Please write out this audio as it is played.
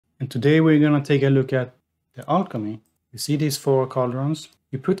And today we're gonna take a look at the alchemy. You see these 4 cauldrons.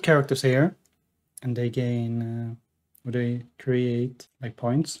 You put characters here and they gain, or they create like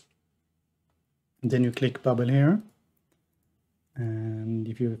points. And then you click bubble here. And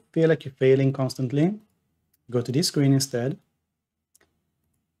if you feel like you're failing constantly, go to this screen instead.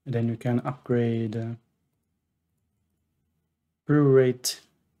 And then you can upgrade brew rate,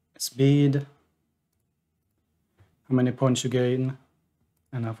 speed, how many points you gain,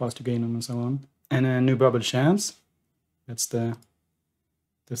 and how fast you gain them, and so on. And a new bubble chance. That's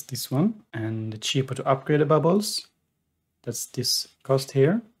this one. And it's cheaper to upgrade the bubbles. That's this cost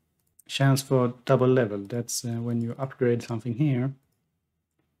here. Chance for double level. That's when you upgrade something here.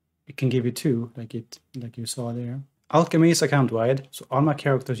 It can give you 2, like you saw there. Alchemy is account wide, so all my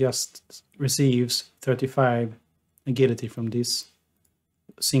characters just receives 35 agility from this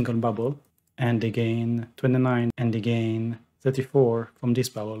single bubble, and they gain 29, and they gain 34 from this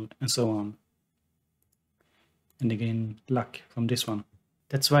bubble, and so on. And they gain luck from this one.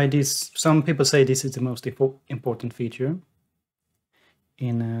 That's why some people say this is the most important feature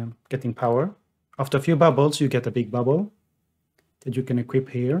in getting power. After a few bubbles, you get a big bubble that you can equip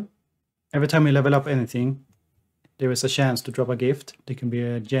here. Every time you level up anything, there is a chance to drop a gift. It can be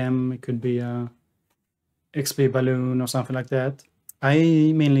a gem, it could be a XP balloon or something like that.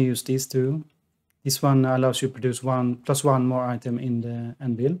 I mainly use these two. This one allows you to produce +1 more item in the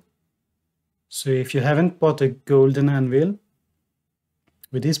anvil. So if you haven't bought a golden anvil,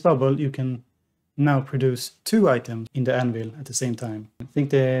 with this bubble you can now produce 2 items in the anvil at the same time. I think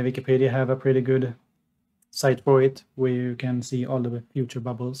the Wikipedia have a pretty good site for it, where you can see all the future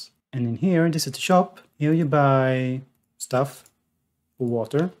bubbles. And in here, this is the shop. Here you buy stuff for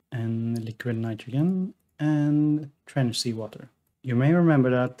water and liquid nitrogen and trench seawater. You may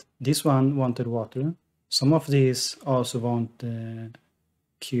remember that this one wanted water. Some of these also want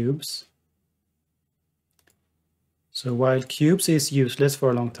cubes. So while cubes is useless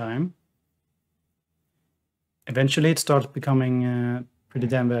for a long time, eventually it starts becoming pretty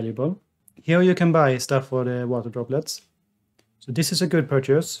damn valuable. Here you can buy stuff for the water droplets. So this is a good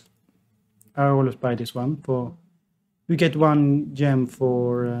purchase. I always buy this one for, you get 1 gem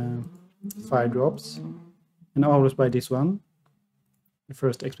for 5 drops. And I always buy this one, the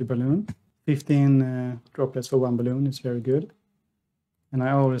first XP balloon. 15 droplets for 1 balloon is very good. And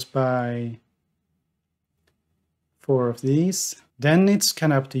I always buy 4 of these. Then it's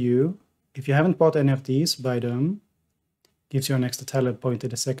kind of up to you. If you haven't bought any of these, buy them. Gives you an extra talent point in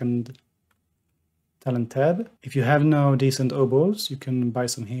the second talent tab. If you have no decent obols, you can buy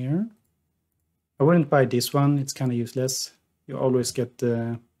some here. I wouldn't buy this one, it's kind of useless. You always get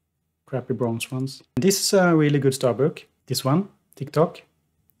the crappy bronze ones. This is a really good starbook. This one, TikTok.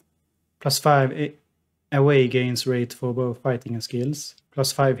 +5 away gains rate for both fighting and skills.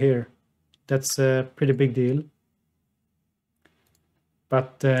 +5 here. That's a pretty big deal.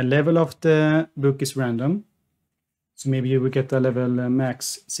 But the level of the book is random. So maybe you will get a level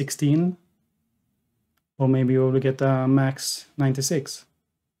max 16. Or maybe you will get a max 96.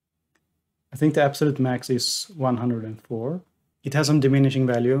 I think the absolute max is 104. It has some diminishing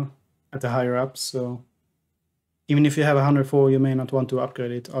value at the higher ups, so even if you have 104, you may not want to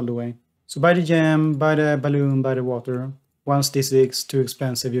upgrade it all the way. So buy the gem, buy the balloon, buy the water. Once this is too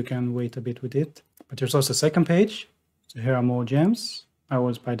expensive, you can wait a bit with it. But there's also a second page. So here are more gems. I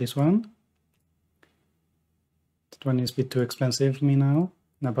always buy this one. That one is a bit too expensive for me now.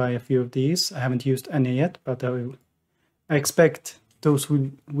 And I buy a few of these. I haven't used any yet, but I expect those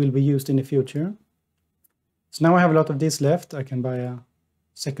will be used in the future. So now I have a lot of this left. I can buy a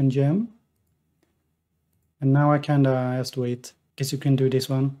second gem. And now I kinda have to wait. Guess you can do this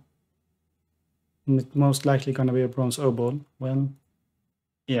one. It's most likely gonna be a bronze obol. Well,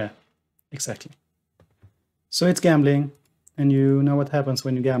 yeah, exactly. So it's gambling, and you know what happens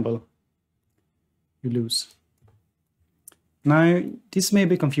when you gamble. You lose. Now, this may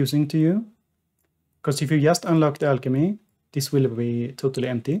be confusing to you, because if you just unlock the alchemy, this will be totally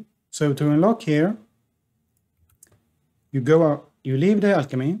empty. So to unlock here, you go out, you leave the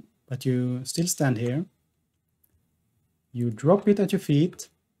alchemy, but you still stand here. You drop it at your feet.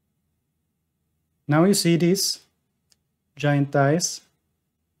 Now you see these giant dice.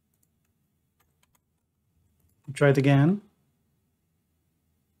 You try it again.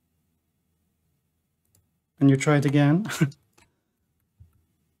 And you try it again.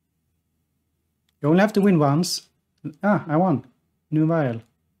 You only have to win once. Ah, I won. New vial.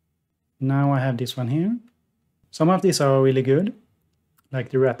 Now I have this one here. Some of these are really good, like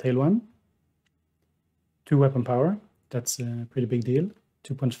the rat tail one. 2 weapon power. That's a pretty big deal.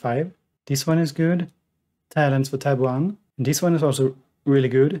 2.5. This one is good. Talents for tab 1. And this one is also really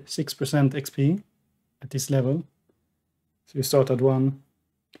good, 6% XP at this level. So you start at 1%.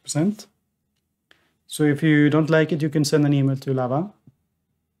 So if you don't like it, you can send an email to Lava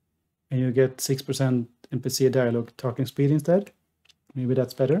and you get 6% NPC dialogue talking speed instead. Maybe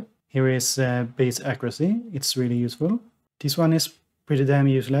that's better. Here is base accuracy. It's really useful. This one is pretty damn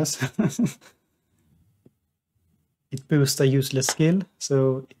useless. It boosts a useless skill.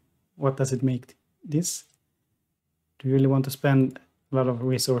 So what does it make this? Do you really want to spend a lot of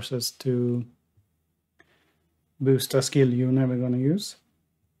resources to boost a skill you're never going to use?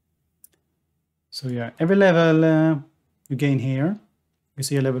 So yeah, every level you gain here, you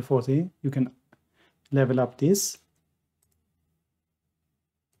see a level 40, you can level up this.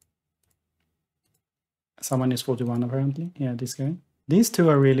 Someone is 41 apparently. Yeah, this guy. These two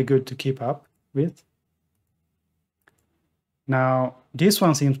are really good to keep up with. Now, this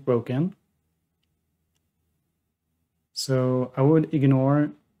one seems broken. So I would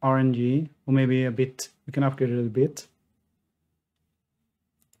ignore RNG, or maybe a bit, we can upgrade it a little bit.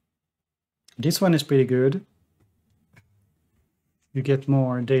 This one is pretty good. You get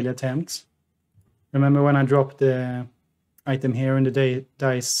more daily attempts. Remember when I dropped the item here and the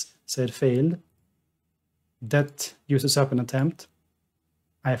dice said failed? That uses up an attempt.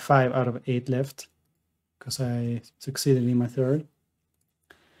 I have 5 out of 8 left because I succeeded in my third.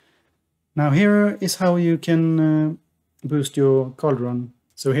 Now here is how you can boost your cauldron.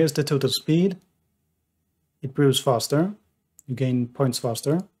 So here's the total speed. It brews faster. You gain points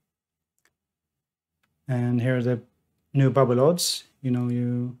faster. And here are the new bubble odds.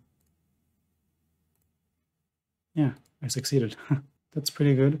 Yeah, I succeeded. That's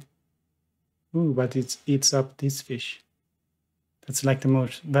pretty good. Ooh, but it eats up this fish. That's like the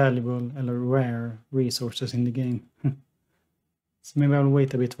most valuable and rare resources in the game. So maybe I'll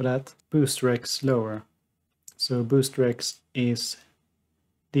wait a bit for that. Boost Rex lower. So Boost Rex is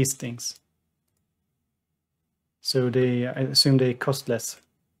these things. So I assume they cost less.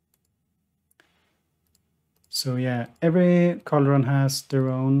 So yeah, every cauldron has their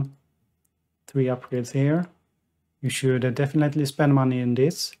own 3 upgrades here. You should definitely spend money in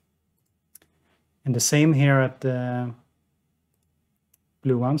this. And the same here at the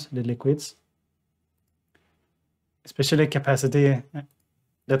blue ones, the liquids. Especially capacity,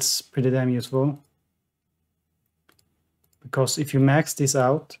 that's pretty damn useful. Because if you max this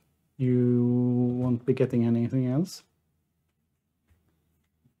out, you won't be getting anything else.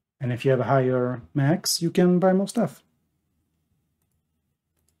 And if you have a higher max, you can buy more stuff.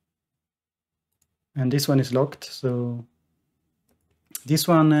 And this one is locked, so this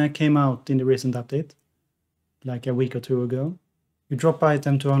one came out in the recent update, like a week or 2 ago. You drop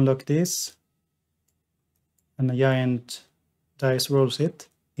item to unlock this, and a giant dice rolls it.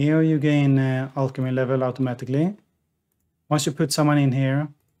 Here you gain alchemy level automatically. Once you put someone in here,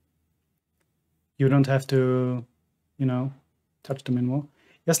 you don't have to, touch them anymore.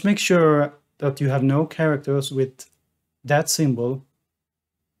 Just make sure that you have no characters with that symbol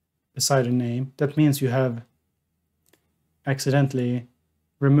beside the name. That means you have accidentally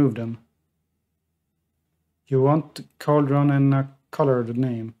removed them. You want cauldron and a colored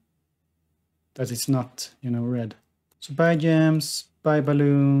name that is not, red. So buy gems, buy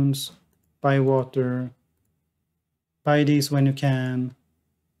balloons, buy water, buy these when you can.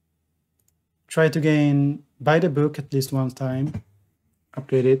 Try to buy the book at least one time.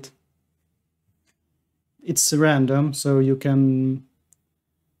 Upgrade it. It's random, so you can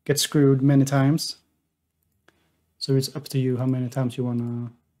get screwed many times. So it's up to you how many times you want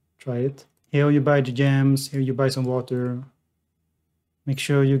to try it. Here you buy the gems, here you buy some water. Make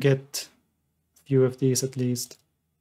sure you get a few of these at least.